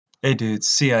Hey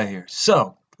dudes, CI here.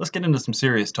 So, let's get into some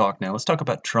serious talk now. Let's talk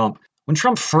about Trump. When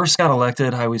Trump first got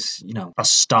elected, I was,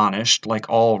 astonished,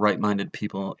 like all right-minded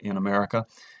people in America.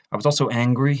 I was also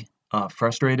angry,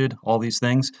 frustrated, all these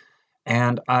things.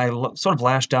 And sort of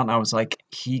lashed out and I was like,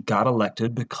 he got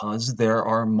elected because there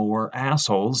are more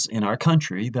assholes in our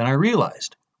country than I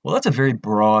realized. Well, that's a very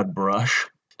broad brush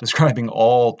describing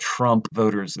all Trump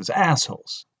voters as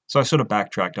assholes. So I sort of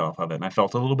backtracked off of it and I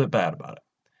felt a little bit bad about it.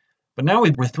 But now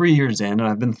we're 3 years in, and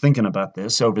I've been thinking about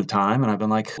this over time, and I've been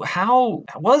like, how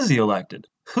was he elected?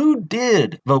 Who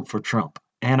did vote for Trump?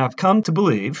 And I've come to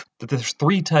believe that there's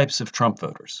three types of Trump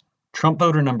voters. Trump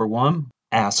voter number one,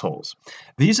 assholes.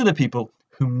 These are the people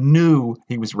who knew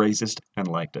he was racist and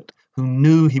liked it, who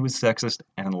knew he was sexist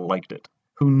and liked it,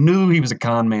 who knew he was a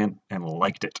con man and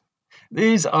liked it.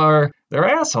 They're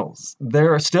assholes.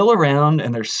 They're still around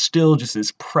and they're still just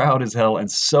as proud as hell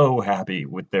and so happy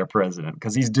with their president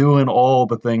because he's doing all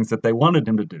the things that they wanted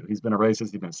him to do. He's been a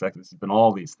racist, he's been a sexist, he's been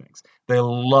all these things. They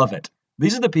love it.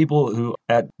 These are the people who,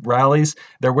 at rallies,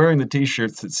 they're wearing the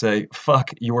t-shirts that say,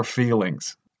 fuck your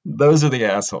feelings. Those are the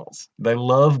assholes. They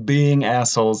love being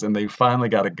assholes, and they finally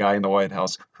got a guy in the White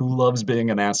House who loves being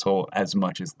an asshole as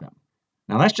much as them.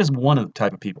 Now, that's just one of the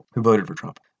type of people who voted for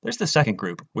Trump. There's the second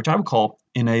group, which I would call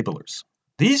enablers.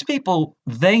 These people,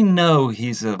 they know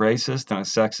he's a racist and a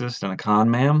sexist and a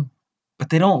con man, but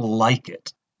they don't like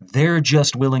it. They're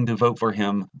just willing to vote for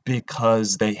him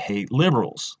because they hate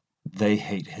liberals. They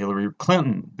hate Hillary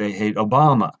Clinton. They hate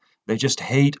Obama. They just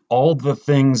hate all the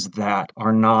things that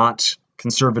are not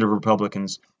conservative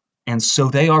Republicans. And so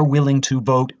they are willing to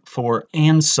vote for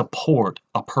and support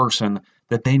a person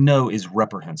that they know is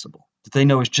reprehensible, that they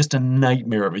know is just a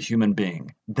nightmare of a human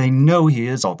being. They know he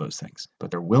is all those things,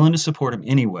 but they're willing to support him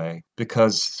anyway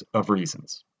because of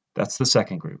reasons. That's the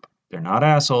second group. They're not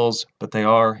assholes, but they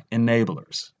are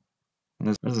enablers.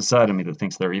 And there's a side of me that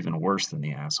thinks they're even worse than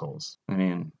the assholes. I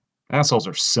mean, assholes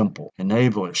are simple.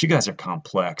 Enablers, you guys are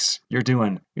complex. You're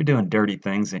doing dirty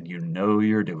things and you know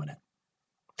you're doing it.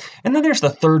 And then there's the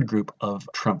third group of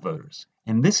Trump voters.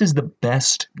 And this is the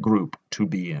best group to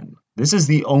be in. This is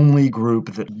the only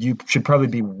group that you should probably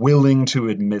be willing to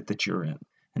admit that you're in.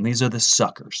 And these are the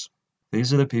suckers.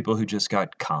 These are the people who just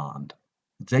got conned.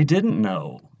 They didn't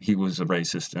know he was a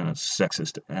racist and a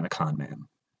sexist and a con man.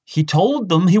 He told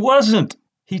them he wasn't.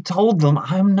 He told them,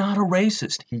 I'm not a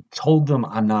racist. He told them,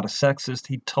 I'm not a sexist.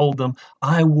 He told them,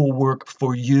 I will work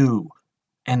for you.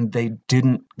 And they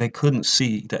couldn't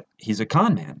see that he's a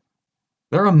con man.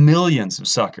 There are millions of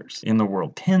suckers in the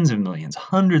world, tens of millions,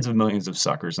 hundreds of millions of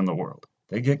suckers in the world.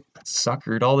 They get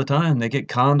suckered all the time. They get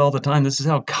conned all the time. This is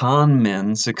how con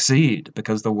men succeed,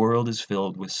 because the world is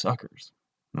filled with suckers.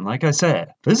 And like I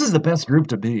said, this is the best group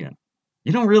to be in.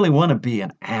 You don't really want to be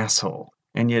an asshole,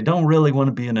 and you don't really want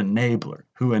to be an enabler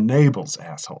who enables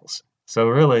assholes. So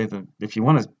really, if you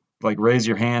want to raise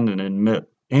your hand and admit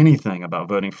anything about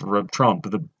voting for Trump,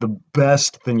 the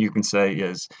best thing you can say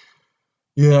is,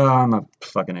 yeah, I'm a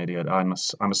fucking idiot. I'm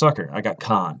a sucker. I got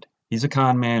conned. He's a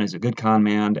con man. He's a good con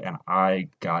man, and I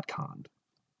got conned.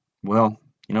 Well,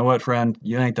 you know what, friend?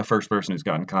 You ain't the first person who's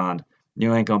gotten conned.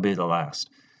 You ain't gonna be the last.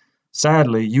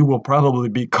 Sadly, you will probably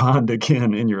be conned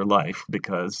again in your life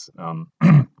because,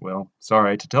 well,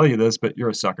 sorry to tell you this, but you're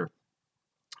a sucker.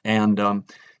 And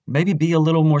maybe be a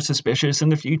little more suspicious in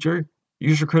the future.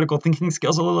 Use your critical thinking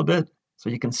skills a little bit so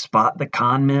you can spot the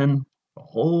con men. A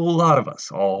whole lot of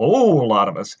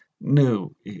us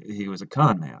knew he was a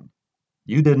con man.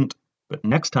 You didn't, but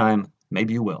next time,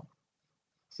 maybe you will.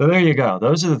 So there you go.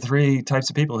 Those are the three types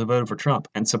of people who voted for Trump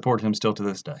and support him still to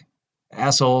this day.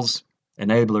 Assholes,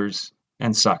 enablers,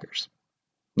 and suckers.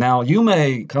 Now, you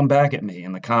may come back at me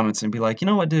in the comments and be like, you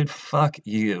know what, dude, fuck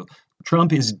you.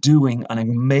 Trump is doing an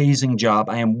amazing job.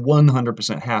 I am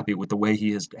 100% happy with the way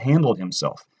he has handled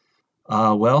himself.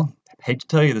 Well, hate to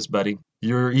tell you this, buddy.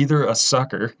 You're either a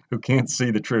sucker who can't see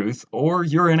the truth, or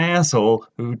you're an asshole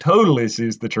who totally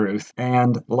sees the truth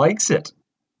and likes it.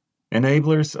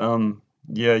 Enablers,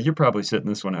 yeah, you're probably sitting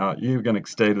this one out. You're gonna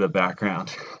stay to the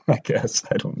background, I guess.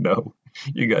 I don't know.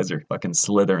 You guys are fucking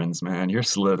Slytherins, man. You're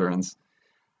Slytherins.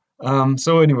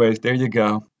 So anyways, there you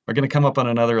go. We're gonna come up on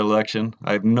another election.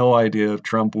 I have no idea if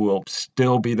Trump will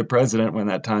still be the president when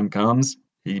that time comes.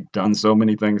 He's done so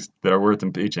many things that are worth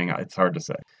impeaching. It's hard to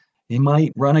say. He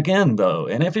might run again, though.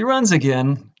 And if he runs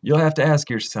again, you'll have to ask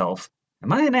yourself,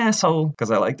 am I an asshole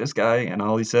because I like this guy and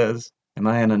all he says? Am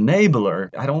I an enabler?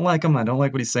 I don't like him. I don't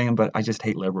like what he's saying, but I just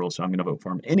hate liberals, so I'm going to vote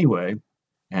for him anyway.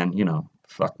 And,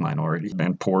 fuck minorities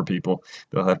and poor people.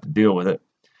 They'll have to deal with it.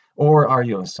 Or are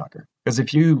you a sucker? Because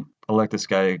if you elect this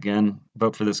guy again,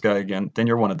 vote for this guy again, then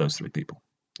you're one of those three people.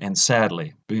 And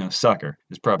sadly, being a sucker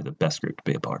is probably the best group to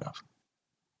be a part of.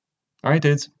 All right,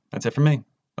 dudes, that's it for me.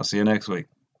 I'll see you next week.